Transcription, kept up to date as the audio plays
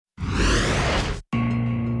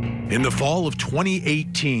In the fall of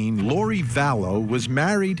 2018, Lori Vallow was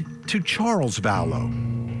married to Charles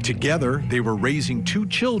Vallow. Together, they were raising 2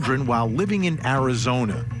 children while living in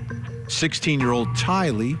Arizona. 16-year-old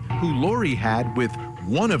Tylee, who Lori had with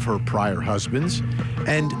one of her prior husbands,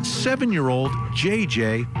 and 7-year-old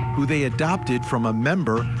JJ, who they adopted from a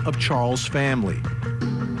member of Charles' family.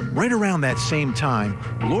 Right around that same time,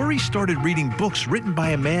 Lori started reading books written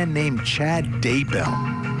by a man named Chad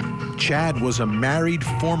Daybell. Chad was a married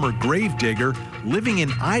former gravedigger living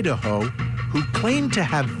in Idaho who claimed to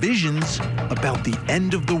have visions about the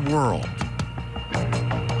end of the world.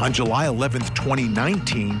 On July 11,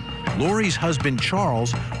 2019, Lori's husband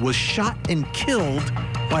Charles was shot and killed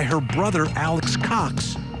by her brother Alex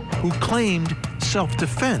Cox, who claimed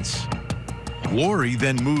self-defense. Lori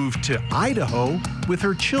then moved to Idaho with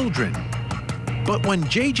her children. But when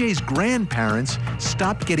JJ's grandparents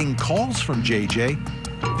stopped getting calls from JJ,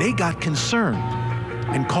 they got concerned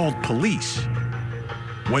and called police.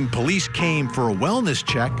 When police came for a wellness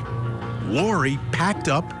check, Lori packed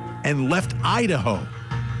up and left Idaho.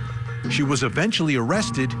 She was eventually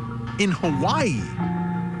arrested in Hawaii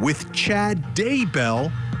with Chad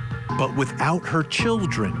Daybell, but without her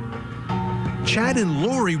children. Chad and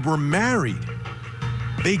Lori were married.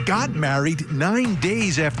 They got married 9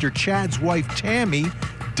 days after Chad's wife, Tammy,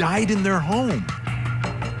 died in their home.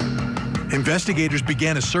 Investigators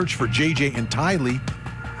began a search for JJ and Tylee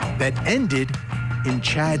that ended in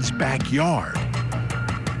Chad's backyard.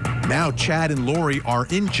 Now Chad and Lori are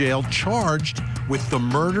in jail charged with the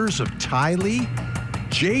murders of Tylee,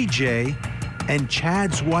 JJ, and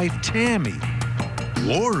Chad's wife, Tammy.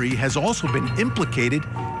 Lori has also been implicated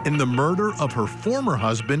in the murder of her former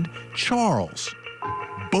husband, Charles.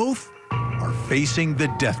 Both are facing the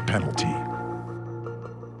death penalty.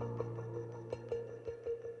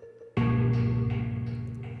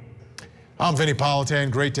 I'm Vinny Politan.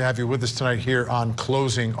 Great to have you with us tonight here on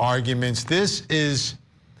Closing Arguments. This is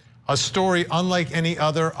a story unlike any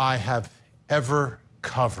other I have ever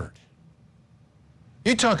covered.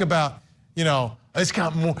 You talk about, you know, it's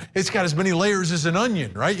got as many layers as an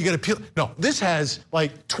onion, right? You got to peel. No, this has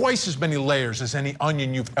like twice as many layers as any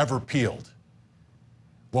onion you've ever peeled.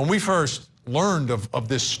 When we first learned of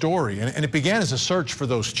this story, and it began as a search for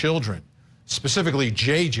those children, specifically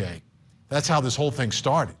JJ, that's how this whole thing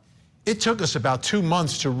started. It took us about 2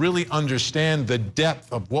 months to really understand the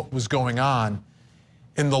depth of what was going on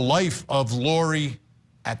in the life of Lori,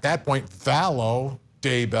 at that point, Vallow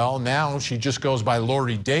Daybell. Now she just goes by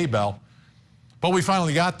Lori Daybell. But we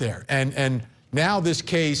finally got there. And now this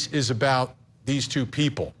case is about these 2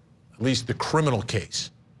 people, at least the criminal case,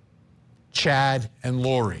 Chad and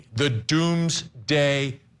Lori, the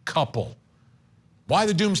Doomsday couple. Why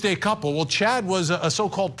the Doomsday couple? Well, Chad was a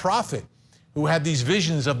so-called prophet who had these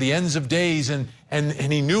visions of the ends of days, and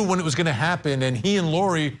he knew when it was going to happen, and he and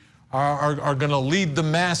Lori are going to lead the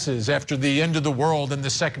masses after the end of the world and the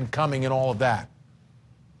second coming and all of that.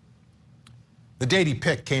 The date he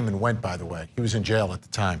picked came and went, by the way. He was in jail at the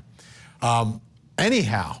time.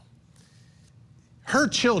 Anyhow, her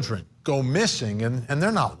children go missing, and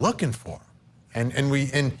they're not looking for them.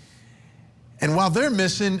 And while they're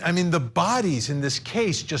missing, I mean, the bodies in this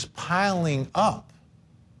case just piling up.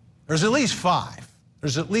 There's at least 5.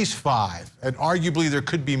 There's at least 5, and arguably there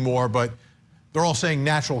could be more, but they're all saying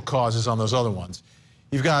natural causes on those other ones.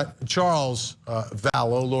 You've got Charles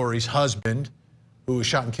Vallow, Lori's husband, who was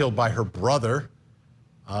shot and killed by her brother,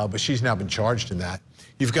 but she's now been charged in that.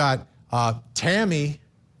 You've got Tammy,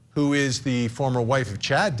 who is the former wife of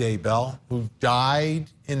Chad Daybell, who died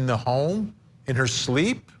in the home in her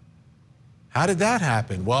sleep. How did that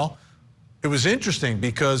happen? Well, it was interesting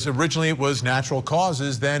because originally it was natural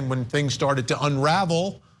causes. Then when things started to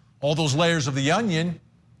unravel, all those layers of the onion,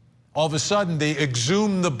 all of a sudden they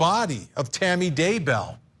exhumed the body of Tammy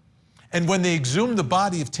Daybell. And when they exhumed the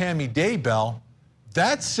body of Tammy Daybell,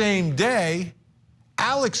 that same day,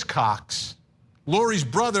 Alex Cox, Lori's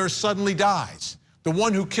brother, suddenly dies. The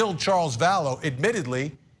one who killed Charles Vallow,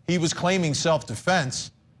 admittedly, he was claiming self-defense,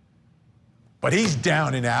 but he's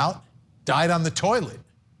down and out, died on the toilet.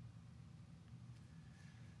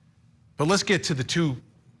 But let's get to the 2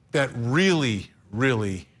 that really,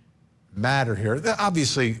 really matter here.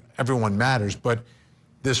 Obviously, everyone matters, but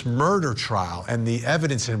this murder trial and the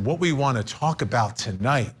evidence and what we want to talk about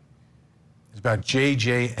tonight is about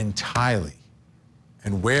JJ and Tylee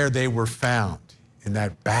and where they were found in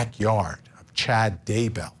that backyard of Chad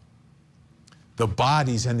Daybell. The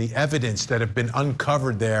bodies and the evidence that have been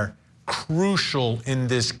uncovered there, crucial in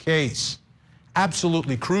this case,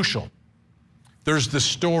 absolutely crucial. There's the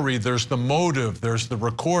story, there's the motive, there's the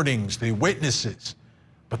recordings, the witnesses,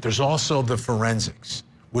 but there's also the forensics.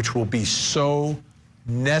 which will be so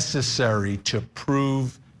necessary to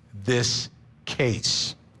prove this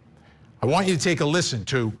case. I want you to take a listen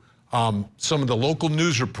to some of the local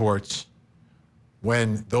news reports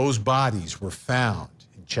when those bodies were found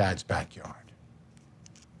in Chad's backyard.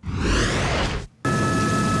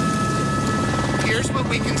 Here's what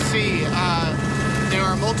we can see. There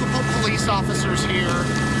are multiple police officers here.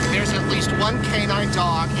 There's at least one canine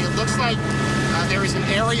dog. It looks like there is an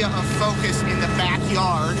area of focus in the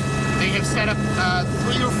backyard. They have set up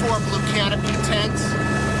 3 or 4 blue canopy tents.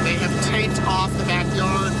 They have taped off the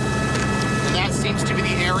backyard. And that seems to be the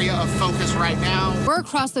area of focus right now. We're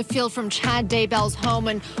across the field from Chad Daybell's home,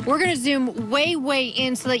 and we're going to zoom way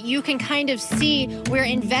in so that you can kind of see where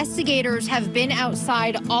investigators have been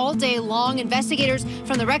outside all day long. Investigators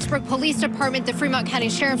from the Rexburg Police Department, the Fremont County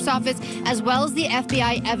Sheriff's Office, as well as the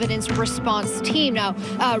FBI Evidence Response Team. Now,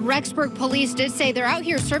 Rexburg Police did say they're out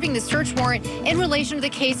here serving the search warrant in relation to the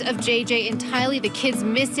case of JJ and Tylee, the kids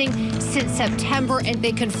missing since September, and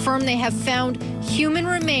they confirm they have found human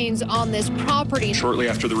remains on this property. Shortly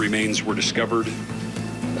after the remains were discovered,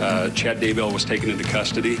 Chad Daybell was taken into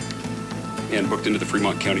custody and booked into the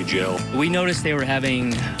Fremont County Jail. We noticed they were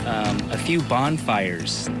having a few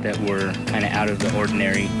bonfires that were kind of out of the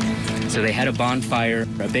ordinary. So they had a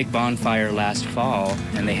big bonfire last fall,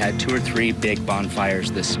 and they had 2 or 3 big bonfires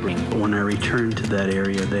this spring. When I returned to that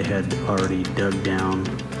area, they had already dug down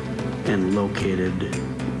and located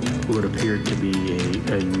what appeared to be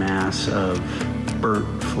a mass of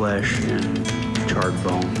burnt flesh and charred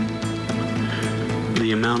bone.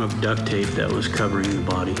 The amount of duct tape that was covering the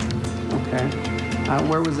body. Okay.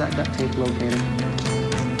 Where was that duct tape located?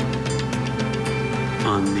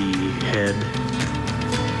 On the head,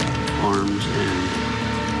 arms, and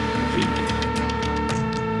feet.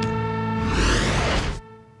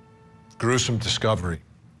 Gruesome discovery.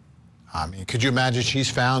 I mean, could you imagine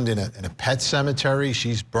she's found in a pet cemetery,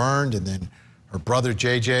 she's burned, and then her brother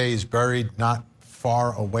JJ is buried not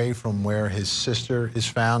far away from where his sister is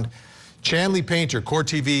found. Chanley Painter, Court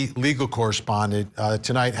TV legal correspondent,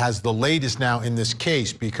 tonight has the latest now in this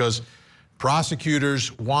case because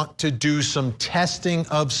prosecutors want to do some testing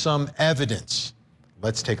of some evidence.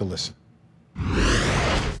 Let's take a listen.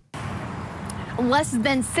 Less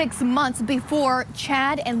than 6 months before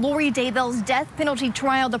Chad and Lori Daybell's death penalty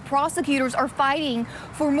trial, the prosecutors are fighting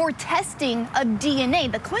for more testing of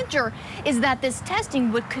DNA. The clincher is that this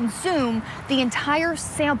testing would consume the entire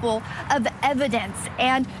sample of evidence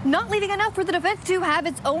and not leaving enough for the defense to have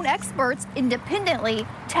its own experts independently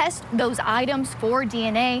test those items for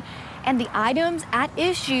DNA. And the items at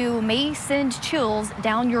issue may send chills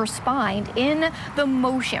down your spine. In the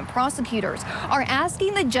motion, prosecutors are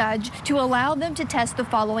asking the judge to allow them to test the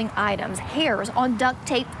following items: hairs on duct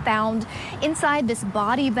tape found inside this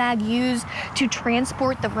body bag used to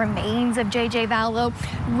transport the remains of JJ Vallow,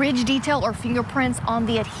 ridge detail or fingerprints on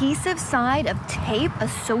the adhesive side of tape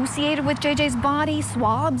associated with JJ's body,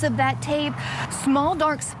 swabs of that tape, small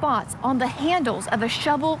dark spots on the handles of a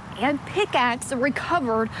shovel and pickaxe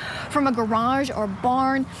recovered from a garage or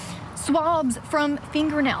barn, swabs from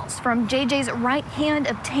fingernails from JJ's right hand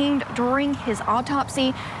obtained during his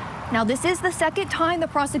autopsy. Now, this is the second time the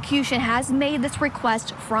prosecution has made this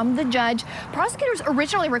request from the judge. Prosecutors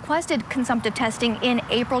originally requested consumptive testing in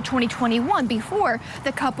April 2021 before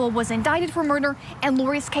the couple was indicted for murder and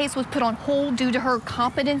Lori's case was put on hold due to her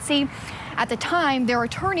competency. At the time, their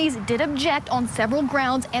attorneys did object on several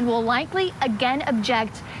grounds and will likely again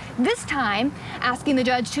object, this time asking the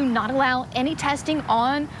judge to not allow any testing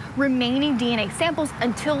on remaining DNA samples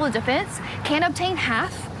until the defense can obtain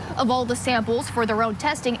half of all the samples for their own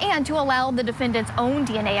testing and to allow the defendant's own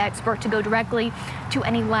DNA expert to go directly to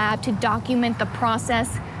any lab to document the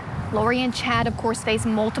process. Lori and Chad, of course, face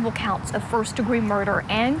multiple counts of first-degree murder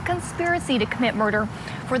and conspiracy to commit murder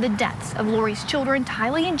for the deaths of Lori's children,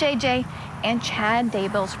 Tylee and JJ, and Chad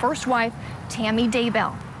Daybell's first wife, Tammy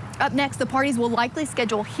Daybell. Up next, the parties will likely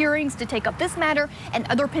schedule hearings to take up this matter and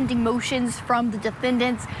other pending motions from the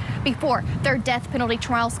defendants before their death penalty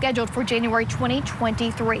trial scheduled for January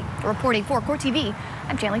 2023. Reporting for Court TV,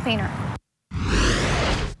 I'm Chanley Painter.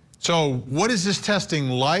 So what is this testing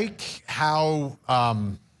like? How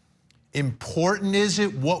important is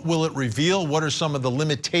it? What will it reveal? What are some of the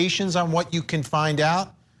limitations on what you can find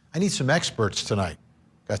out? I need some experts tonight.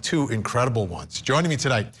 Got 2 incredible ones. Joining me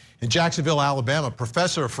tonight in Jacksonville, Alabama,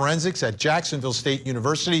 professor of forensics at Jacksonville State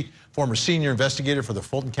University, former senior investigator for the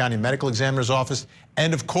Fulton County Medical Examiner's Office,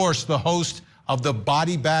 and of course, the host of the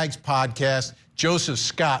Body Bags podcast, Joseph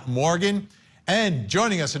Scott Morgan. And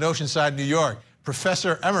joining us in Oceanside, New York,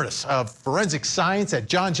 Professor Emeritus of Forensic Science at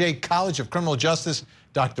John Jay College of Criminal Justice,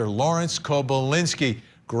 Dr. Lawrence Kobylsky.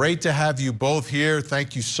 Great to have you both here.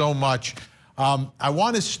 Thank you so much. I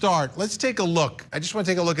want to start. Let's take a look. I just want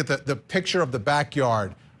to take a look at the picture of the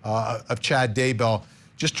backyard of Chad Daybell,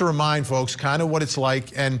 just to remind folks kind of what it's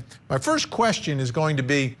like. And my first question is going to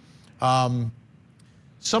be some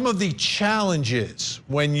of the challenges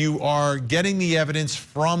when you are getting the evidence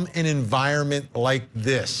from an environment like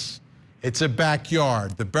this. It's a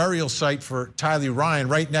backyard, the burial site for Tylee Ryan,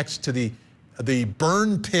 right next to the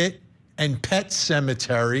burn pit and pet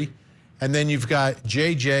cemetery. And then you've got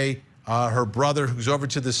JJ, her brother, who's over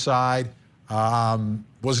to the side,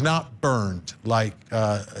 was not burned like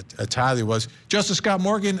Tylee was. Justice Scott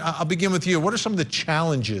Morgan, I'll begin with you. What are some of the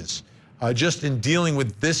challenges just in dealing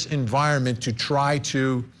with this environment to try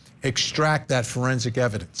to extract that forensic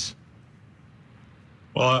evidence?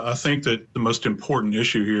 Well, I think that the most important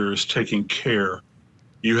issue here is taking care.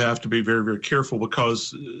 You have to be very, very careful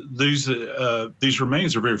because these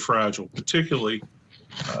remains are very fragile, particularly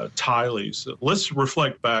Tylee's. Let's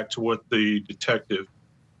reflect back to what the detective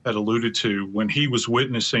had alluded to when he was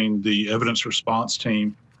witnessing the evidence response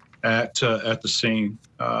team at the scene.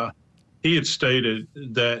 He had stated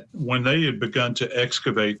that when they had begun to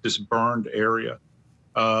excavate this burned area,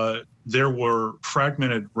 there were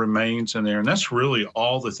fragmented remains in there, and that's really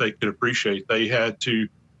all that they could appreciate. They had to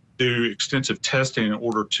do extensive testing in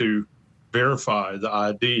order to verify the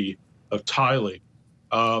ID of Tylee.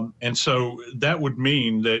 And so that would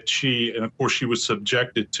mean that and of course she was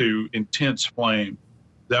subjected to intense flame.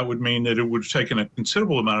 That would mean that it would have taken a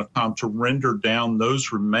considerable amount of time to render down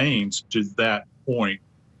those remains to that point.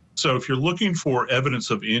 So if you're looking for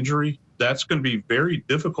evidence of injury, that's going to be very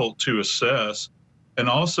difficult to assess. And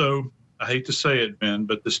also, I hate to say it, Ben,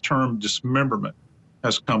 but this term dismemberment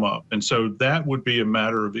has come up. And so that would be a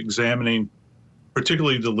matter of examining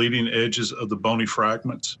particularly the leading edges of the bony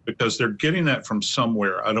fragments, because they're getting that from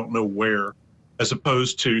somewhere, I don't know where, as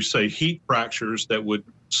opposed to, say, heat fractures that would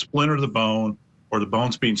splinter the bone or the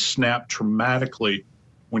bone's being snapped traumatically.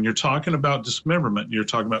 When you're talking about dismemberment, you're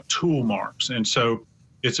talking about tool marks. And so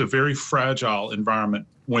it's a very fragile environment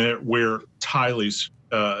where Tylee's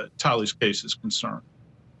case is concerned.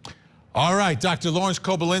 All right, Dr. Lawrence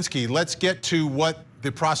Kobylinski, let's get to what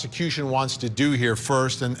the prosecution wants to do here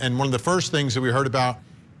first. And one of the first things that we heard about,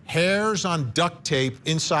 hairs on duct tape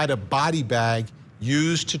inside a body bag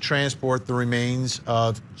used to transport the remains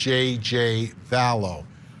of J.J. Vallow.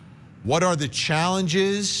 What are the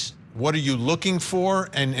challenges? What are you looking for?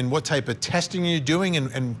 And what type of testing are you doing?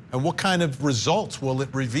 And what kind of results will it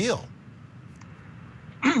reveal?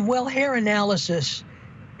 Well, hair analysis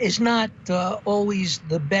is not always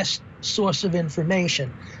the best source of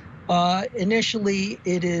information. Initially,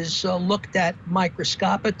 it is looked at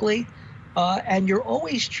microscopically, and you're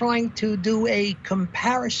always trying to do a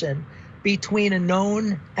comparison between a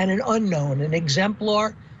known and an unknown, an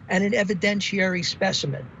exemplar and an evidentiary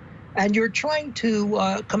specimen. And you're trying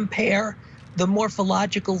to compare the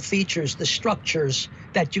morphological features, the structures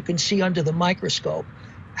that you can see under the microscope.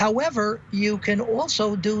 However, you can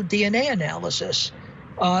also do DNA analysis.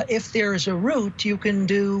 If there is a root, you can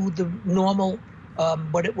do the normal,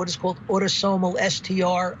 what is called autosomal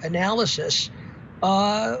STR analysis.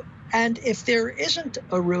 And if there isn't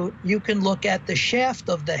a root, you can look at the shaft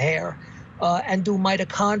of the hair and do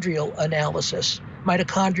mitochondrial analysis,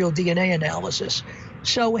 mitochondrial DNA analysis.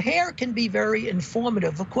 So hair can be very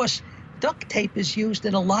informative. Of course, duct tape is used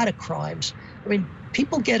in a lot of crimes. I mean,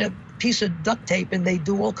 people get a piece of duct tape and they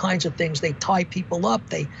do all kinds of things. They tie people up,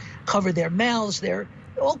 they cover their mouths,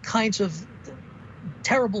 all kinds of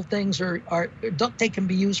terrible things duct tape can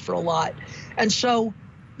be used for a lot. And so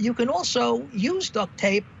you can also use duct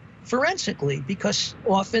tape forensically, because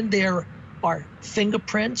often there are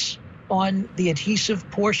fingerprints on the adhesive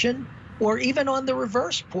portion or even on the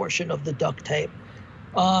reverse portion of the duct tape.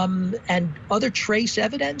 And other trace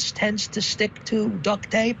evidence tends to stick to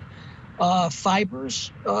duct tape,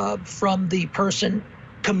 fibers from the person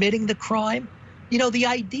committing the crime. You know,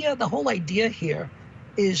 the whole idea here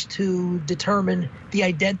is to determine the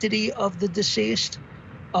identity of the deceased,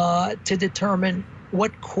 to determine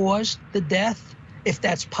what caused the death, if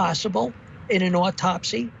that's possible, in an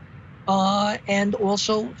autopsy, and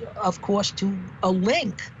also, of course, to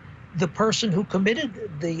link the person who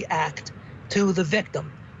committed the act to the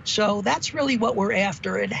victim. So that's really what we're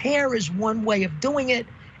after. And hair is one way of doing it.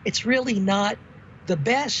 It's really not the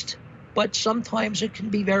best, but sometimes it can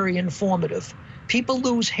be very informative. People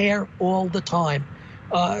lose hair all the time.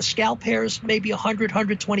 Scalp hairs, maybe 100,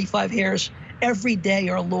 125 hairs every day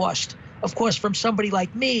are lost. Of course, from somebody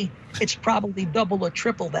like me, it's probably double or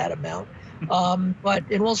triple that amount. But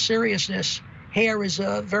in all seriousness, hair is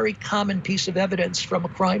a very common piece of evidence from a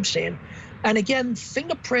crime scene. And again,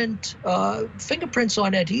 fingerprints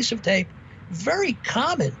on adhesive tape, very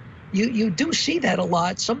common. You do see that a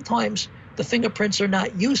lot. Sometimes the fingerprints are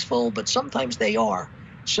not useful, but sometimes they are.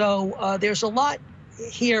 So there's a lot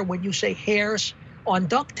here when you say hairs on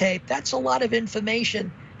duct tape. That's a lot of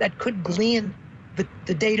information that could glean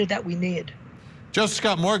the data that we need. Joseph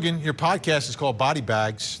Scott Morgan, your podcast is called Body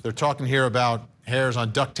Bags. They're talking here about hairs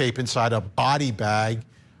on duct tape inside a body bag.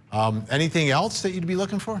 Anything else that you'd be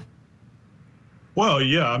looking for? Well,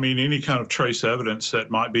 yeah, I mean, any kind of trace evidence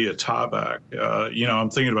that might be a tie back. You know, I'm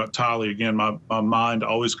thinking about Tylee again. My mind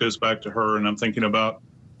always goes back to her, and I'm thinking about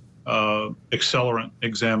accelerant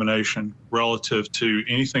examination relative to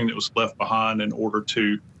anything that was left behind in order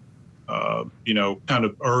to, you know, kind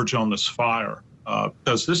of urge on this fire.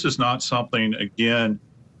 Because this is not something, again,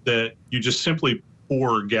 that you just simply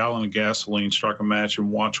pour a gallon of gasoline, strike a match,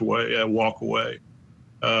 and walk away.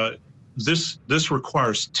 This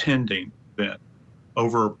requires tending then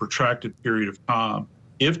over a protracted period of time.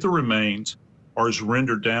 If the remains are as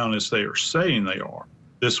rendered down as they are saying they are,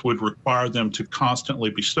 this would require them to constantly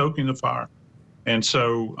be stoking the fire. And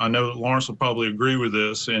so I know that Lawrence will probably agree with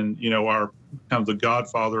this, and you know, our kind of the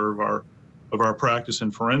godfather of our practice in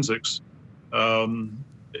forensics,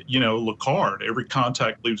 you know, Lacard, every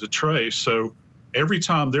contact leaves a trace. So every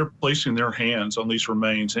time they're placing their hands on these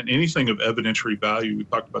remains and anything of evidentiary value, we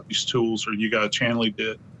talked about these tools, or you guys, Chanley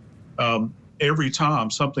did, every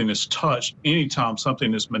time something is touched, anytime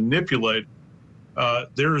something is manipulated,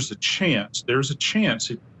 there's a chance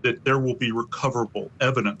that there will be recoverable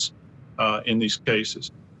evidence in these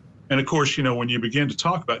cases. And of course, you know, when you begin to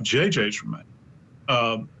talk about JJ's remains,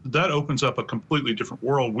 that opens up a completely different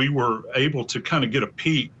world. We were able to kind of get a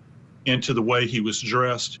peek into the way he was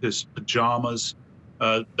dressed, his pajamas.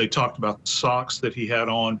 They talked about the socks that he had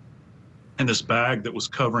on and this bag that was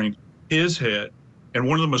covering his head. And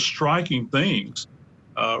one of the most striking things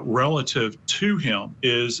relative to him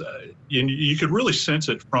is, you could really sense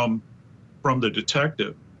it from the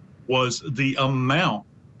detective, was the amount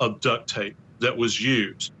of duct tape that was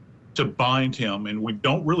used to bind him. And we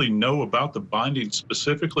don't really know about the binding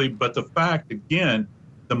specifically, but the fact, again,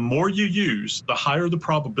 the more you use, the higher the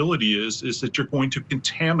probability is that you're going to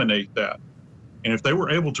contaminate that. And if they were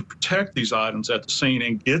able to protect these items at the scene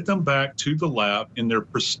and get them back to the lab in their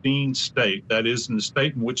pristine state, that is, in the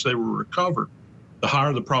state in which they were recovered, the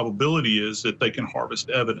higher the probability is that they can harvest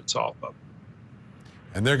evidence off of it.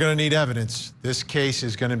 And they're going to need evidence. This case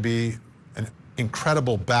is going to be an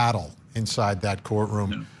incredible battle inside that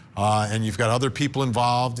courtroom. Yeah. And you've got other people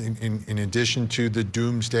involved in addition to the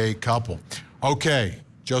Doomsday couple. Okay,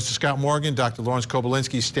 Joseph Scott Morgan, Dr. Lawrence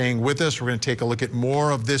Kobylinski staying with us. We're going to take a look at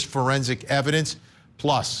more of this forensic evidence.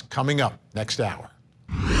 Plus, coming up next hour.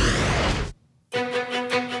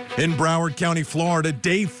 In Broward County, Florida,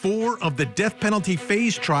 day 4 of the death penalty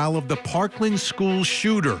phase trial of the Parkland school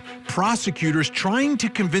shooter. Prosecutors trying to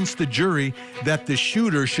convince the jury that the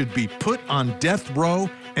shooter should be put on death row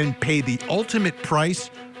and pay the ultimate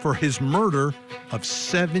price for his murder of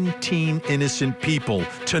 17 innocent people.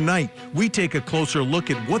 Tonight, we take a closer look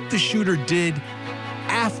at what the shooter did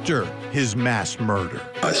after his mass murder.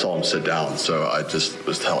 I saw him sit down, so I just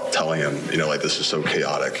was telling him, you know, like, this is so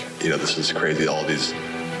chaotic. You know, this is crazy. All these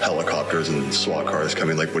helicopters and SWAT cars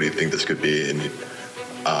coming. Like, what do you think this could be? And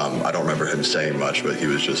I don't remember him saying much, but he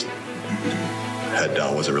was just head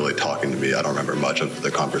down, wasn't really talking to me. I don't remember much of the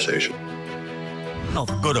conversation.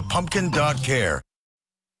 Go to pumpkin.care.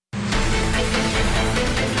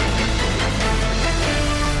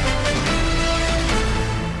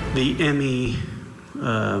 The ME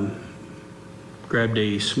grabbed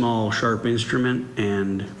a small, sharp instrument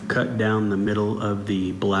and cut down the middle of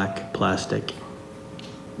the black plastic.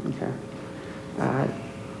 Okay.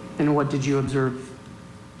 And what did you observe?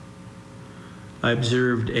 I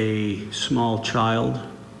observed a small child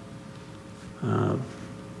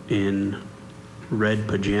in red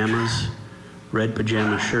pajamas, red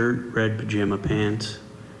pajama shirt, red pajama pants,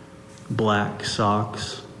 black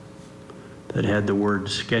socks that had the word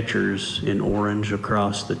Skechers in orange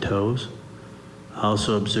across the toes. I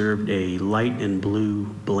also observed a light and blue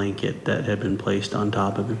blanket that had been placed on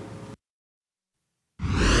top of him.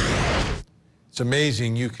 It's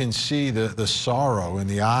amazing. You can see the sorrow in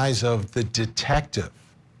the eyes of the detective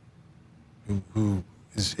who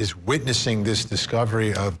is witnessing this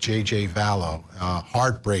discovery of J.J. Vallow.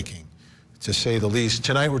 Heartbreaking, to say the least.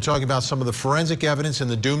 Tonight, we're talking about some of the forensic evidence in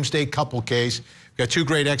the Doomsday couple case. We've got two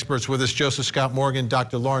great experts with us, Joseph Scott Morgan,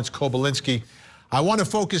 Dr. Lawrence Kobylinski. I want to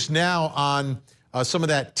focus now on some of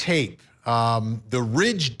that tape. The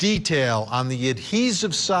ridge detail on the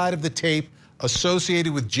adhesive side of the tape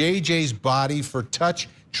associated with JJ's body for touch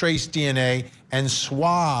trace DNA and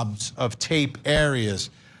swabs of tape areas.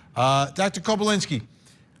 Dr. Kobylinski,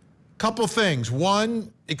 couple things.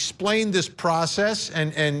 One, explain this process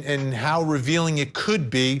and how revealing it could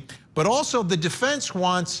be, but also the defense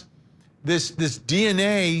wants this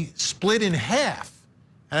DNA split in half.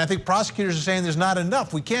 And I think prosecutors are saying there's not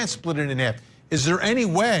enough. We can't split it in half. Is there any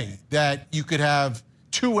way that you could have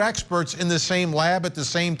two experts in the same lab at the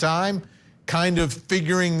same time, kind of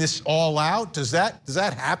figuring this all out? Does that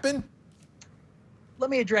happen? Let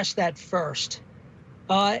me address that first.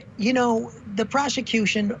 You know, the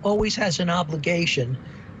prosecution always has an obligation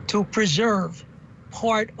to preserve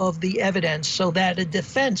part of the evidence so that a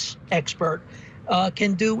defense expert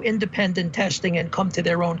can do independent testing and come to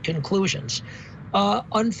their own conclusions.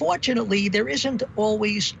 Unfortunately, there isn't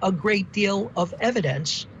always a great deal of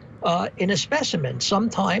evidence in a specimen.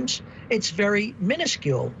 Sometimes it's very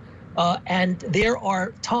minuscule, and there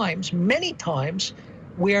are times, many times,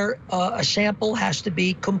 where a sample has to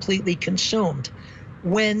be completely consumed.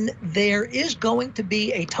 When there is going to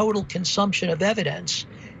be a total consumption of evidence,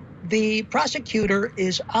 the prosecutor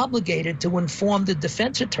is obligated to inform the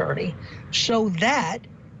defense attorney so that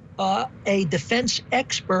a defense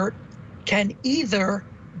expert can either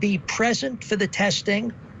be present for the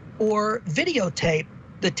testing or videotape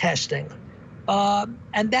the testing.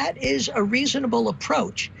 And that is a reasonable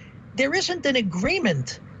approach. There isn't an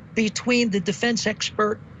agreement between the defense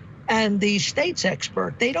expert and the state's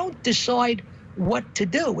expert. They don't decide what to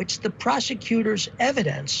do. It's the prosecutor's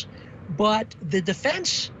evidence, but the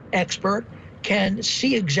defense expert can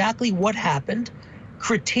see exactly what happened,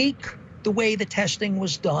 critique the way the testing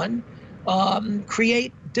was done,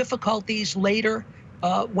 create difficulties later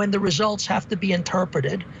when the results have to be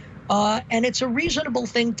interpreted. And it's a reasonable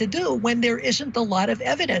thing to do when there isn't a lot of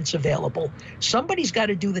evidence available. Somebody's got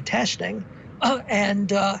to do the testing,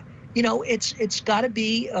 and you know, it's got to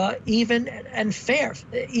be even and fair,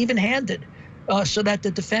 even-handed, so that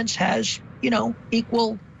the defense has, you know,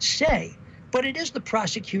 equal say. But it is the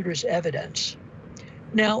prosecutor's evidence.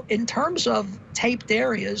 Now, in terms of taped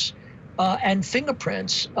areas and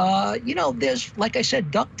fingerprints, you know, there's, like I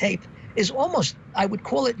said, duct tape is almost, I would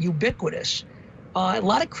call it ubiquitous. A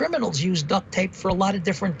lot of criminals use duct tape for a lot of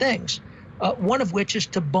different things, one of which is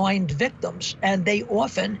to bind victims, and they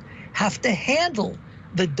often have to handle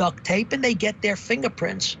the duct tape, and they get their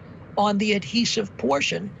fingerprints on the adhesive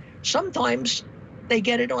portion. Sometimes they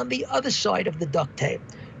get it on the other side of the duct tape.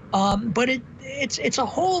 But it's a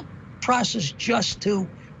whole process just to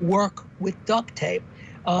work with duct tape.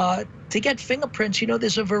 To get fingerprints, you know,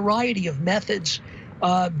 there's a variety of methods.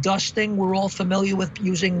 Dusting, we're all familiar with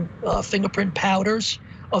using fingerprint powders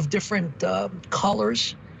of different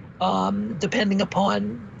colors, depending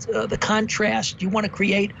upon the contrast. You want to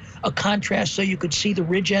create a contrast so you could see the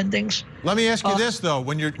ridge endings. Let me ask you this, though.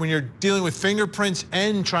 When you're dealing with fingerprints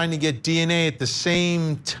and trying to get DNA at the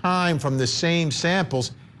same time from the same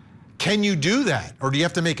samples, can you do that? Or do you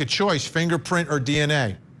have to make a choice, fingerprint or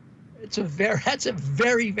DNA? That's a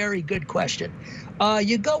very, very good question.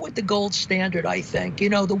 You go with the gold standard, I think. You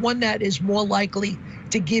know, the one that is more likely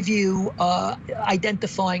to give you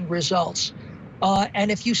identifying results. And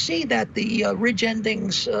if you see that the ridge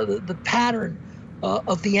endings, the pattern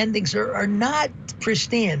of the endings are not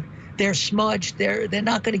pristine, they're smudged, they're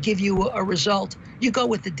not going to give you a result, you go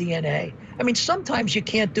with the DNA. I mean, sometimes you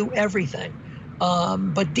can't do everything,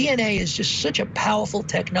 but DNA is just such a powerful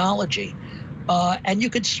technology. And you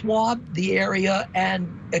could swab the area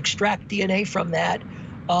and extract DNA from that,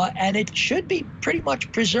 and it should be pretty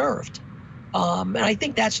much preserved. And I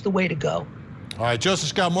think that's the way to go. All right, Joseph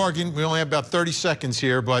Scott Morgan, we only have about 30 seconds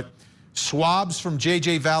here, but swabs from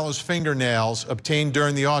J.J. Vallow's fingernails obtained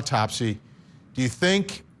during the autopsy, do you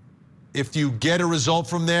think if you get a result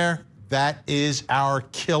from there, that is our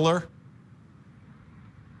killer?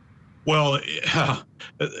 Well,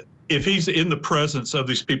 if he's in the presence of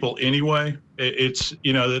these people anyway, it's,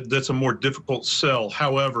 you know, that's a more difficult sell.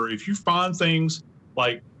 However, if you find things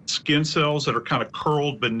like skin cells that are kind of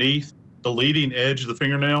curled beneath the leading edge of the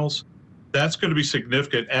fingernails, that's going to be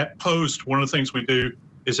significant. At post, one of the things we do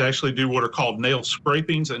is actually do what are called nail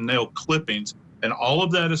scrapings and nail clippings, and all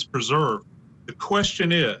of that is preserved. The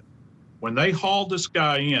question is, when they hauled this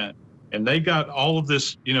guy in and they got all of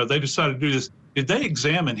this, you know, they decided to do this, did they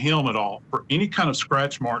examine him at all for any kind of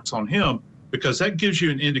scratch marks on him? Because that gives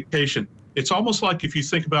you an indication. It's almost like if you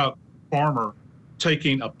think about a farmer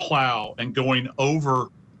taking a plow and going over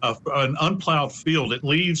an unplowed field, it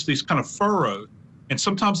leaves these kind of furrows, and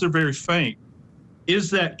sometimes they're very faint.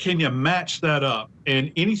 Can you match that up? And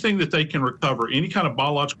anything that they can recover, any kind of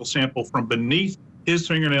biological sample from beneath his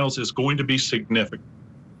fingernails is going to be significant.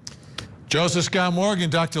 Joseph Scott Morgan,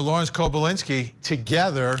 Dr. Lawrence Kobylinski,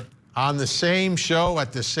 together on the same show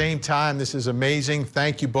at the same time. This is amazing.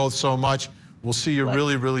 Thank you both so much. We'll see you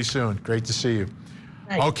really, really soon. Great to see you.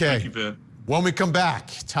 Okay. Thank you, Vin. When we come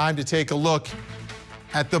back, time to take a look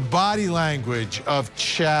at the body language of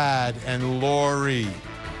Chad and Lori.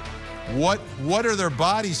 What are their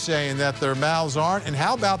bodies saying that their mouths aren't? And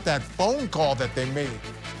how about that phone call that they made?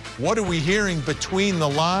 What are we hearing between the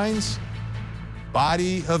lines?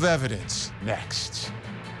 Body of evidence next.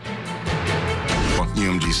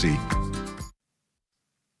 UMGC.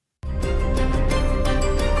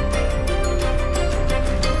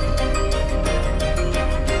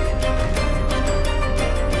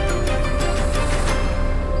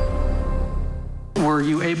 Were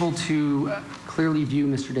you able to clearly view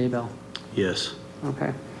Mr. Daybell? Yes.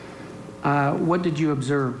 Okay. What did you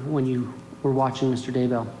observe when you were watching Mr.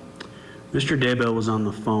 Daybell? Mr. Daybell was on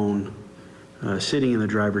the phone, sitting in the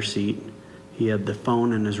driver's seat. He had the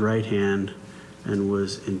phone in his right hand and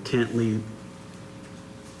was intently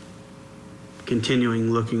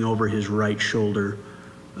continuing looking over his right shoulder.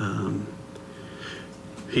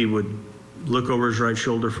 He would look over his right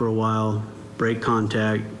shoulder for a while, break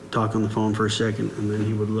contact, talk on the phone for a second, and then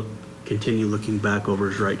he would continue looking back over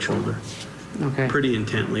his right shoulder. Okay. Pretty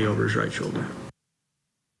intently over his right shoulder.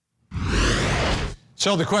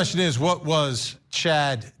 So the question is, what was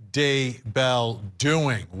Chad Daybell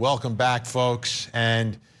doing? Welcome back, folks.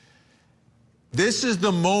 And this is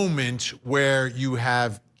the moment where you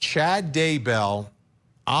have Chad Daybell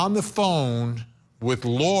on the phone with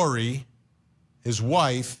Lori, his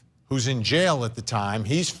wife, who's in jail at the time.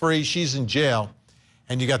 He's free, she's in jail.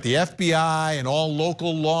 And you got the FBI and all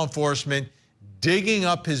local law enforcement digging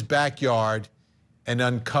up his backyard and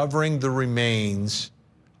uncovering the remains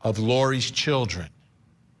of Lori's children,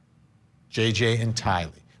 JJ and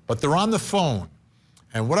Tylee. But they're on the phone.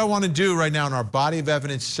 And what I want to do right now in our body of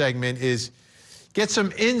evidence segment is get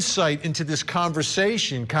some insight into this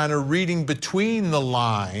conversation, kind of reading between the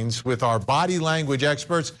lines with our body language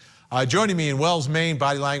experts. Joining me in Wells, Maine,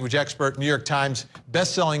 body language expert, New York Times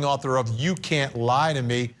best-selling author of You Can't Lie to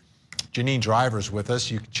Me, Janine Driver's with us.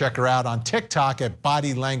 You can check her out on TikTok at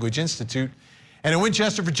Body Language Institute. And in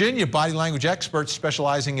Winchester, Virginia, body language expert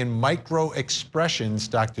specializing in micro expressions,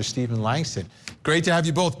 Dr. Stephen Langston. Great to have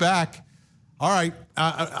you both back. All right.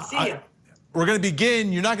 We're going to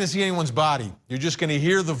begin. You're not going to see anyone's body. You're just going to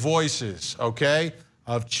hear the voices, okay,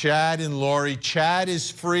 of Chad and Lori. Chad is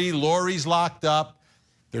free. Lori's locked up.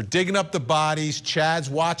 They're digging up the bodies. Chad's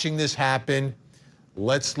watching this happen.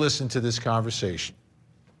 Let's listen to this conversation.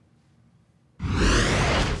 Hi,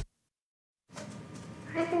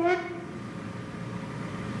 Dad.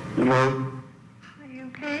 Hello? Are you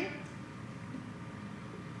okay?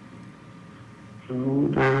 So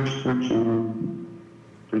they're searching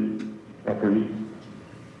the property.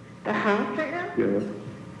 The house right now? Yeah.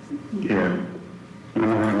 Yeah.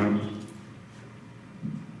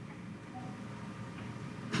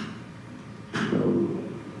 So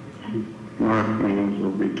Mark Means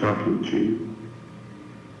will be talking to you.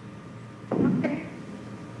 Okay.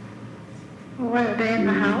 Well, are they in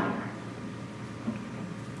the house?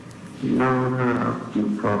 No, they're out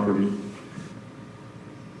in the property.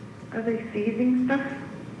 Are they seizing stuff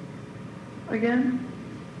again?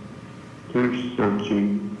 They're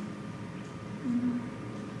searching.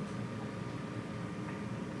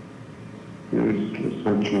 There's a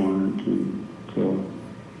search warrant, and so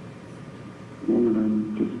we're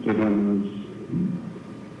going to just get on this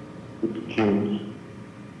with the kids.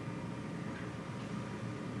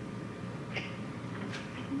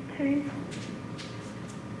 Okay.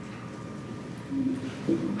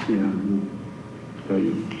 Yeah, so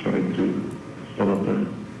you tried to set up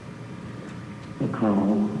a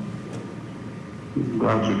call.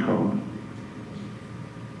 Glad you called.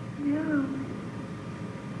 Yeah.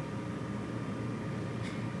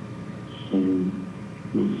 So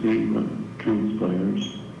we'll see what transpires.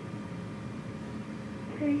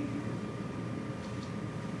 Okay.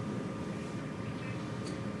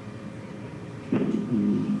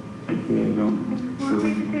 Yeah, don't. What do you want me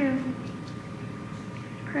to do?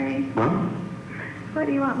 Pray. What? What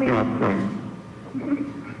do you want me to Yeah, pray.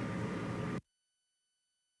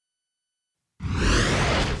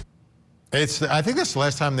 I think that's the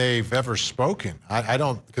last time they've ever spoken. I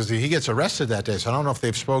don't, because he gets arrested that day, so I don't know if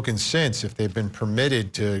they've spoken since, if they've been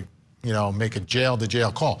permitted to, you know, make a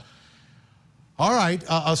jail-to-jail call. All right,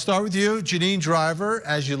 I'll start with you, Janine Driver.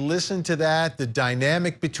 As you listen to that, the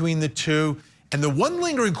dynamic between the two, and the one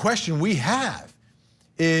lingering question we have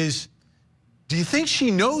is, Do you think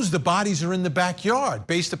she knows the bodies are in the backyard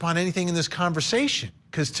based upon anything in this conversation?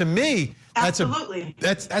 Because to me, that's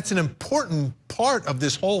an important part of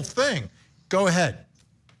this whole thing. Go ahead.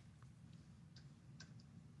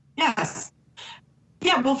 Yes.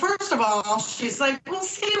 Yeah, well, first of all, she's like, we'll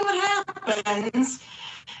see what happens.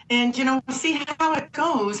 And, you know, we'll see how it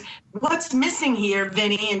goes. What's missing here,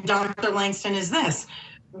 Vinny and Dr. Langston, is this.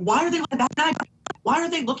 Why are they looking in the backyard? Why are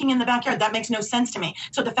they looking in the backyard? That makes no sense to me.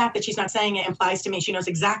 So the fact that she's not saying it implies to me she knows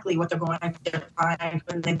exactly what they're going to find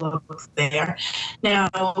when they look there. Now,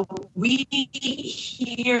 we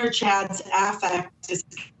hear Chad's affect is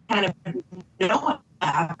kind of no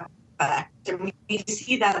affect. And we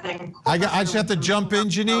see that in I just have to jump in,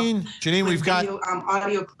 Janine. Janine, we've got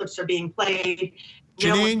audio clips are being played.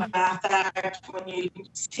 Janine, When you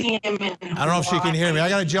see him in I don't know if she can hear me. I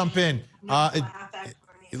got to jump in.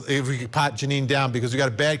 If we could pot Janine down because we got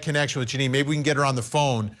a bad connection with Janine. Maybe we can get her on the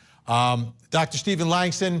phone. Dr. Stephen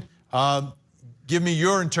Langston, give me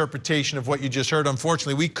your interpretation of what you just heard.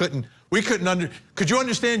 Unfortunately, we couldn't could you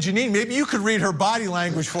understand Janine? Maybe you could read her body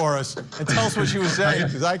language for us and tell us what she was saying,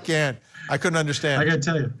 because I can't. I couldn't understand. I got to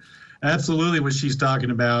tell you, absolutely what she's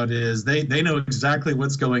talking about is they know exactly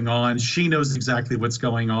what's going on. She knows exactly what's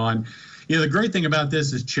going on. You know, the great thing about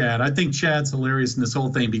this is Chad. I think Chad's hilarious in this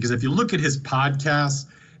whole thing because if you look at his podcasts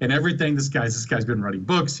and everything, this guy's been writing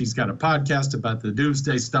books. He's got a podcast about the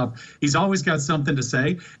Doomsday stuff. He's always got something to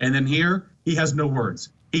say. And then here, he has no words.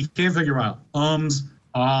 He can't figure out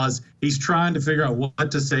ahs. He's trying to figure out what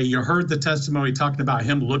to say. You heard the testimony talking about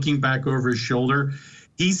him looking back over his shoulder.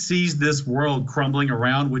 He sees this world crumbling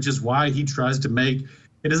around, which is why he tries to make,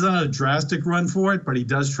 it isn't a drastic run for it, but he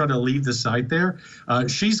does try to leave the site there.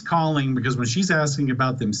 She's calling because when she's asking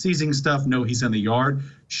about them seizing stuff, no, he's in the yard.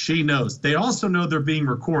 She knows. They also know they're being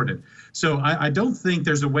recorded. So I don't think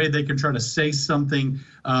there's a way they can try to say something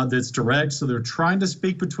that's direct. So they're trying to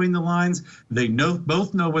speak between the lines. They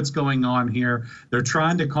both know what's going on here. They're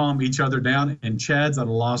trying to calm each other down, and Chad's at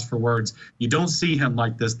a loss for words. You don't see him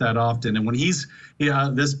like this that often. And when he's,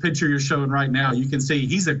 this picture you're showing right now, you can see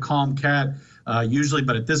he's a calm cat. Usually,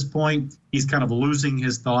 but at this point, he's kind of losing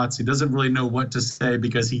his thoughts. He doesn't really know what to say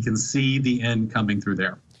because he can see the end coming through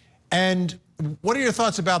there. And what are your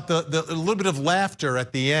thoughts about the little bit of laughter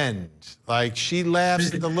at the end? Like she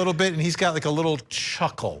laughs a little bit, and he's got like a little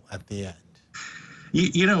chuckle at the end.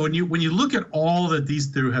 You know, when you look at all that these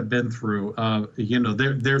two have been through, you know,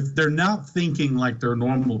 they're not thinking like they're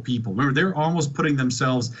normal people. Remember, they're almost putting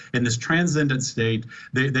themselves in this transcendent state.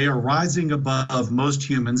 They are rising above most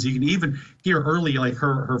humans. You can even hear early, like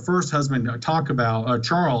her first husband talk about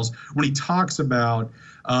Charles, when he talks about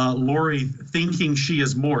Lori thinking she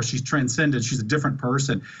is more. She's transcended. She's a different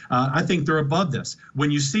person. I think they're above this. When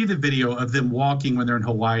you see the video of them walking when they're in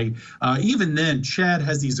Hawaii, even then, Chad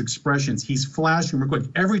has these expressions. He's flashing real quick.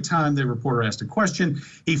 Every time the reporter asks a question,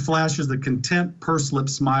 he flashes the contempt, pursed lip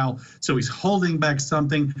smile. So he's holding back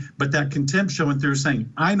something, but that contempt showing through,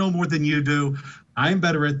 saying, I know more than you do. I'm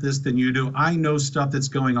better at this than you do. I know stuff that's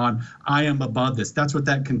going on. I am above this. That's what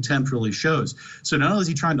that contempt really shows. So not only is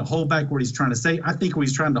he trying to hold back what he's trying to say, I think what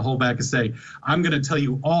he's trying to hold back is say, I'm going to tell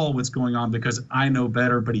you all what's going on because I know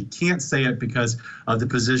better, but he can't say it because of the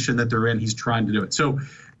position that they're in. He's trying to do it. So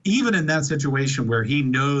even in that situation where he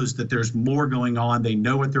knows that there's more going on, they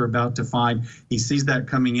know what they're about to find, he sees that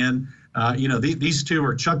coming in, you know, these two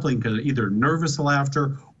are chuckling because either nervous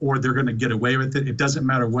laughter or they're going to get away with it. It doesn't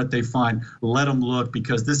matter what they find. Let them look,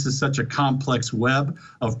 because this is such a complex web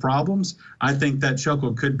of problems. I think that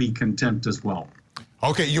chuckle could be contempt as well.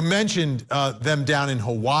 Okay, you mentioned them down in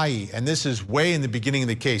Hawaii, and this is way in the beginning of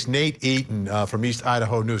the case. Nate Eaton from East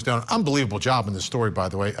Idaho News, done an unbelievable job in this story, by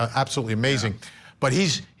the way, absolutely amazing. Yeah. But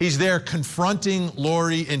he's there confronting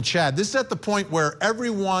Lori and Chad. This is at the point where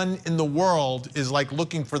everyone in the world is like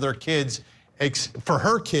looking for their kids, for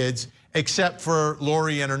her kids, except for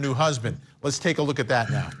Lori and her new husband. Let's take a look at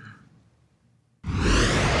that now.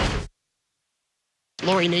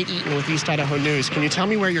 Lori, Nate Eaton with East Idaho News. Can you tell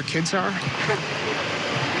me where your kids are?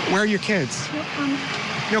 Where are your kids? No comment.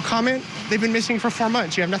 No comment? They've been missing for 4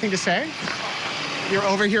 months. You have nothing to say? You're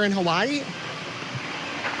over here in Hawaii?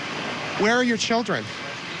 Where are your children?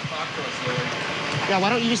 Yeah, why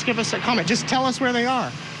don't you just give us a comment? Just tell us where they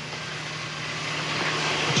are.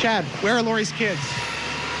 Chad, where are Lori's kids?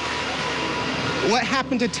 What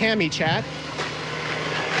happened to Tammy, Chad?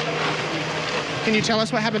 Can you tell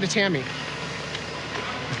us what happened to Tammy?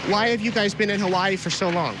 Why have you guys been in Hawaii for so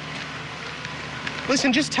long?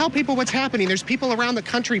 Listen, just tell people what's happening. There's people around the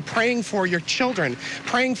country praying for your children,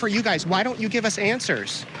 praying for you guys. Why don't you give us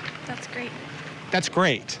answers? That's great. That's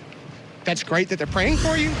great. That's great that they're praying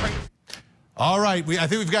for you? All right, I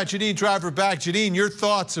think we've got Janine Driver back. Janine, your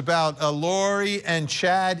thoughts about Lori and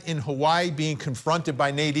Chad in Hawaii being confronted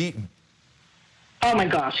by Nate Eaton? Oh my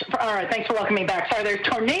gosh. All right, thanks for welcoming me back. Sorry, there's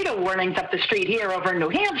tornado warnings up the street here over in New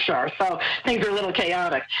Hampshire, so things are a little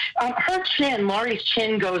chaotic. Her chin, Lori's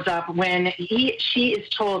chin goes up when she is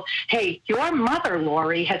told, hey, your mother,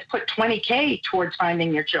 Lori, has put $20K towards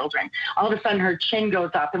finding your children. All of a sudden, her chin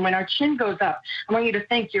goes up. And when our chin goes up, I want you to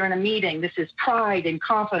think you're in a meeting. This is pride and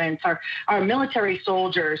confidence. Our military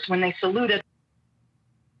soldiers, when they salute us,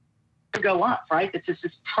 go up, right? This is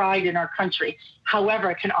this pride in our country.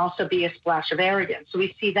 However, it can also be a splash of arrogance. So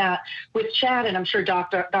we see that with Chad, and I'm sure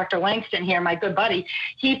Dr. Langston here, my good buddy,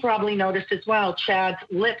 he probably noticed as well, Chad's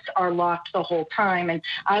lips are locked the whole time. And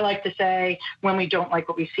I like to say, when we don't like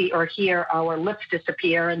what we see or hear, our lips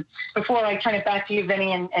disappear. And before I turn it back to you,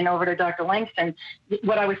 Vinny, and over to Dr. Langston,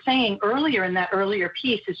 what I was saying earlier in that earlier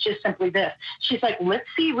piece is just simply this. She's like, let's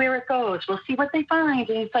see where it goes. We'll see what they find.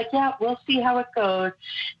 And he's like, yeah, we'll see how it goes.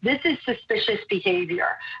 This is suspicious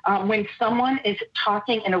behavior. When someone is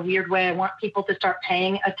talking in a weird way, I want people to start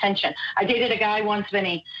paying attention. I dated a guy once,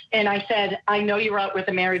 Vinny, and I said, I know you were out with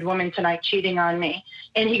a married woman tonight cheating on me.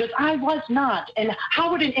 And he goes, I was not. And how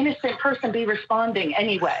would an innocent person be responding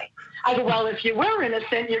anyway? I go, well, if you were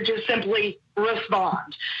innocent, you just simply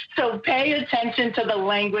respond. So pay attention to the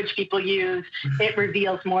language people use. It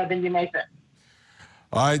reveals more than you may think.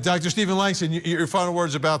 All right, Dr. Stephen Langston, your final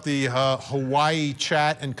words about the Hawaii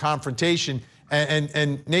chat and confrontation.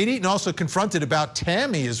 And Nate Eaton also confronted about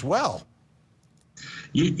Tammy as well.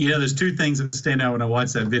 You know, there's two things that stand out when I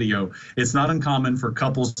watch that video. It's not uncommon for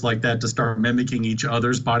couples like that to start mimicking each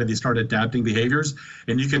other's body. They start adapting behaviors.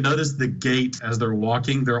 And you can notice the gait as they're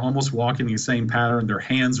walking. They're almost walking in the same pattern. Their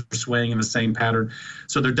hands are swaying in the same pattern.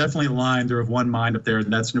 So they're definitely aligned. They're of one mind up there.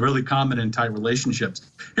 And that's really common in tight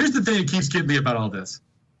relationships. Here's the thing that keeps getting me about all this.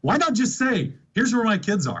 Why not just say, here's where my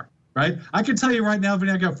kids are? Right? I can tell you right now,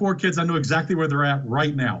 Vinny, I got 4 kids. I know exactly where they're at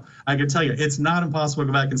right now. I can tell you, it's not impossible to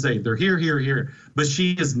go back and say, they're here, here, here. But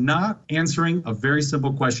she is not answering a very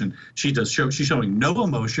simple question. She's showing no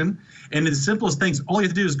emotion. And the simplest things, all you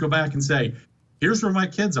have to do is go back and say, here's where my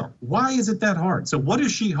kids are. Why is it that hard? So what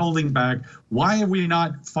is she holding back? Why are we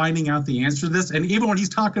not finding out the answer to this? And even when he's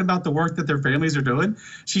talking about the work that their families are doing,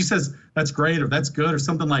 she says, that's great, or that's good, or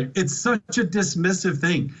something like, it's such a dismissive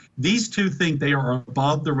thing. These two think they are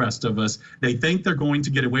above the rest of us. They think they're going to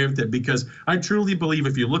get away with it, because I truly believe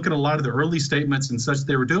if you look at a lot of the early statements and such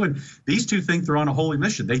they were doing, these two think they're on a holy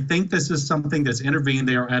mission. They think this is something that's intervened.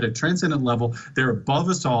 They are at a transcendent level. They're above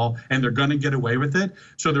us all, and they're going to get away with it.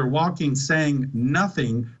 So they're walking, saying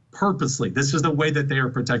nothing purposely. This is the way that they are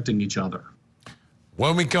protecting each other.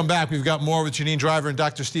 When we come back, we've got more with Janine Driver and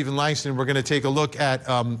Dr. Stephen Langston. We're going to take a look at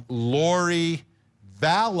Lori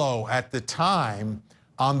Vallow at the time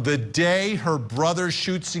on the day her brother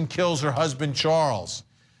shoots and kills her husband, Charles.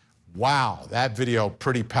 Wow, that video,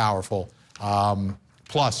 pretty powerful.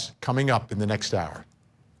 Plus, coming up in the next hour.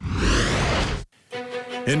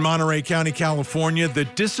 In Monterey County, California, the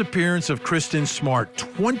disappearance of Kristen Smart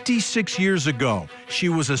 26 years ago. She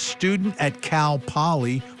was a student at Cal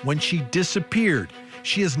Poly when she disappeared.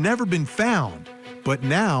 She has never been found, but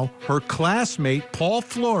now her classmate, Paul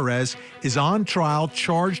Flores, is on trial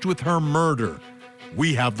charged with her murder.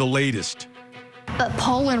 We have the latest. But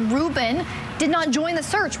Paul and Ruben did not join the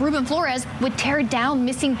search. Ruben Flores would tear down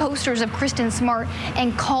missing posters of Kristen Smart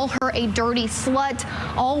and call her a dirty slut,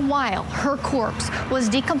 all while her corpse was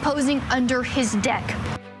decomposing under his deck.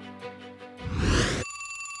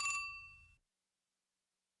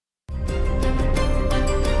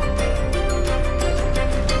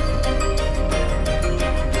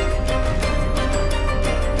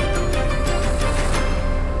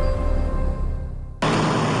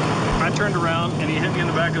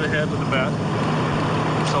 Of the head with a bat.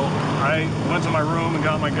 So I went to my room and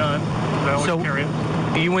got my gun. I always carry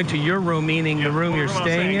it. You went to your room, meaning the room you're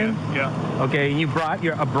staying in? Yeah. Okay, and you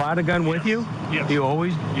brought a gun with you? Yes. Do you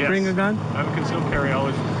always bring a gun? I have a concealed carry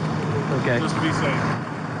always. Okay. Just to be safe.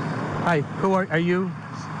 Hi, who are you?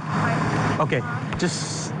 Hi. Okay,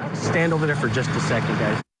 just stand over there for just a second,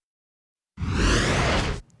 guys.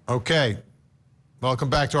 Okay, welcome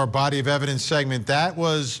back to our body of evidence segment. That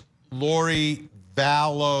was Lori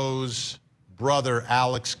Vallow's brother,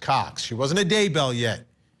 Alex Cox. She wasn't a Daybell yet.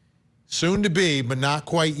 Soon to be, but not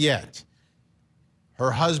quite yet.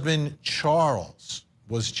 Her husband, Charles,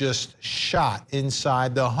 was just shot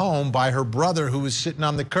inside the home by her brother, who was sitting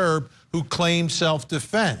on the curb, who claimed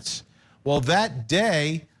self-defense. Well, that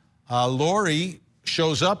day, Lori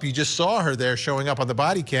shows up. You just saw her there showing up on the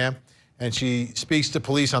body cam, and she speaks to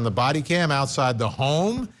police on the body cam outside the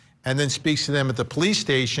home. and then speaks to them at the police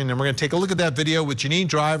station. And we're going to take a look at that video with Janine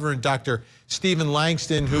Driver and Dr. Stephen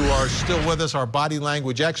Langston, who are still with us, our body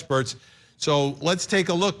language experts. So let's take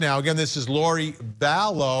a look now. Again, this is Lori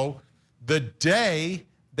Vallow, the day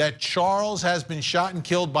that Charles has been shot and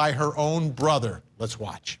killed by her own brother. Let's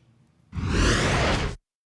watch.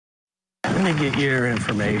 Let me get your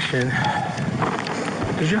information.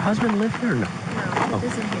 Does your husband live here or no? No, he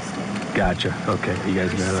lives in Houston. Gotcha. Okay, you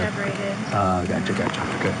guys know that. Separated. Gotcha.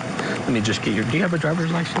 Good. Let me just get your. Do you have a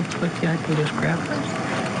driver's license with you? I can just grab it.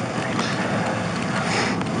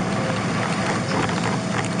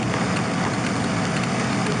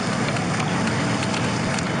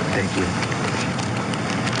 Thank you.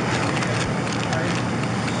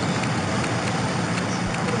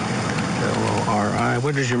 L-O-R-I.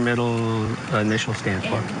 What does your middle initial stand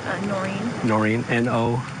for? Noreen. Noreen.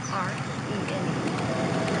 N-O. R-E-N-E.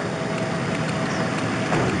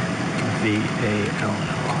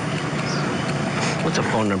 V-A-L-L. What's a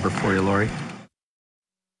phone number for you, Lori?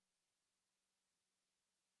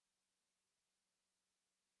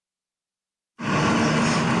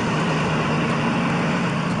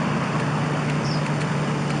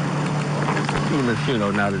 You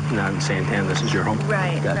know, not in Santana. This is your home.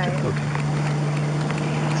 Right. Gotcha. Right. Okay.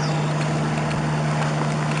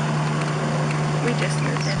 We just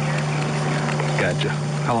moved in here. Gotcha.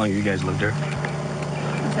 How long have you guys lived here?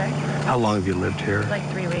 I'm sorry? How long have you lived here? Like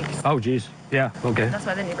 3 weeks. Oh, geez. Yeah. Okay. That's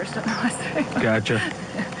why the neighbors don't know us. Gotcha.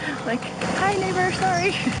 Like, hi, neighbor.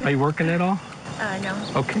 Sorry. Are you working at all? No.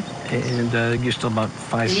 Okay. And you're still about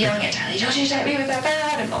 5'6". Yelling at Tylee, don't you hit me with that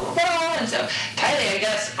bat, and blah, blah, blah. And so Tylee, I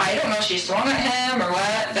guess, I don't know if she swung at him or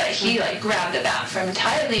what, but he, like, grabbed the bat from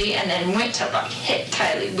Tylee and then went to, like, hit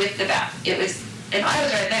Tylee with the bat. It was, and I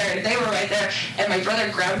was right there, they were right there, and my brother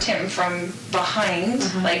grabbed him from behind,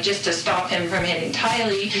 like, just to stop him from hitting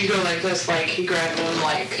Tylee. You go like this, like, he grabbed him,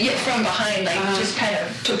 like... Yeah, from behind, like, just kind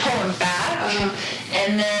of to pull him back.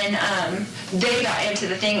 And then they got into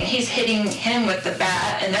the thing, and he's hitting him with the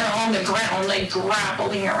bat, and they're on the ground, like,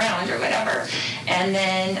 grappling around or whatever. And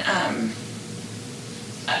then,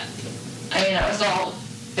 I mean, that was all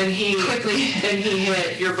quickly. And he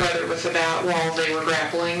hit your brother with the bat while they were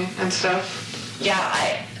grappling and stuff?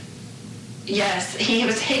 Yeah, yes, he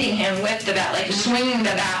was hitting him with the bat, like swinging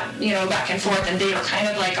the bat, you know, back and forth, and they were kind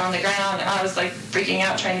of like on the ground, and I was like freaking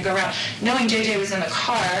out trying to go around, knowing JJ was in the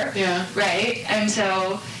car, right? And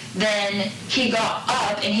so then he got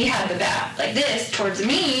up and he had the bat like this towards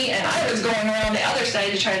me, and I was going around the other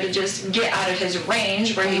side to try to just get out of his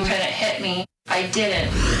range where he couldn't hit me. I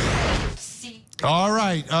didn't. All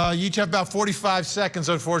right, you each have about 45 seconds,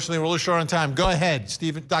 unfortunately. We're a little short on time. Go ahead,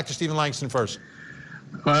 Dr. Stephen Langston first.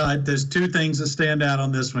 Well, there's two things that stand out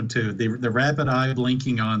on this one, too. The rapid eye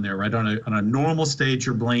blinking on there, right? On a normal stage,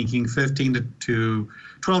 you're blinking 12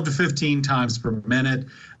 to 15 times per minute.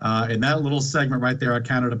 In that little segment right there, I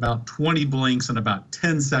counted about 20 blinks and about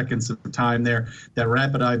 10 seconds of time there, that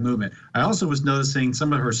rapid eye movement. I also was noticing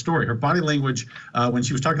some of her story, her body language, when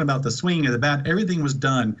she was talking about the swinging of the bat, everything was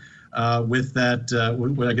done with that,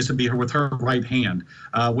 I guess it'd be with her right hand,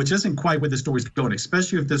 which isn't quite where the story's going,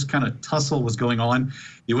 especially if this kind of tussle was going on.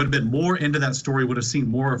 You would have been more into that story, would have seen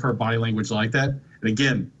more of her body language like that. And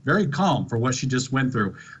again, very calm for what she just went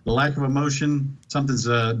through. The lack of emotion, something's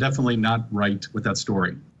definitely not right with that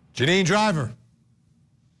story. Janine Driver.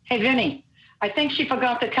 Hey, Vinny. I think she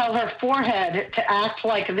forgot to tell her forehead to act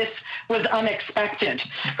like this was unexpected,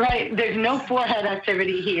 right? There's no forehead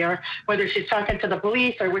activity here, whether she's talking to the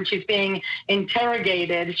police or when she's being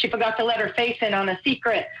interrogated. She forgot to let her face in on a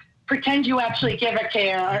secret. Pretend you actually give a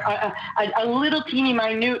care, a little teeny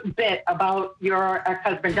minute bit about your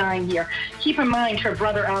ex-husband dying here. Keep in mind her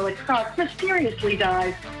brother Alex Cox mysteriously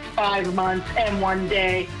dies 5 months and 1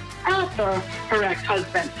 day after her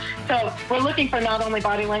ex-husband. So we're looking for not only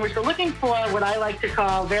body language, we're looking for what I like to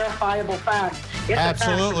call verifiable facts. If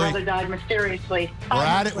Absolutely. The brother died mysteriously. We're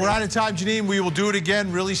out of time, Janine. We will do it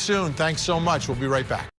again really soon. Thanks so much. We'll be right back.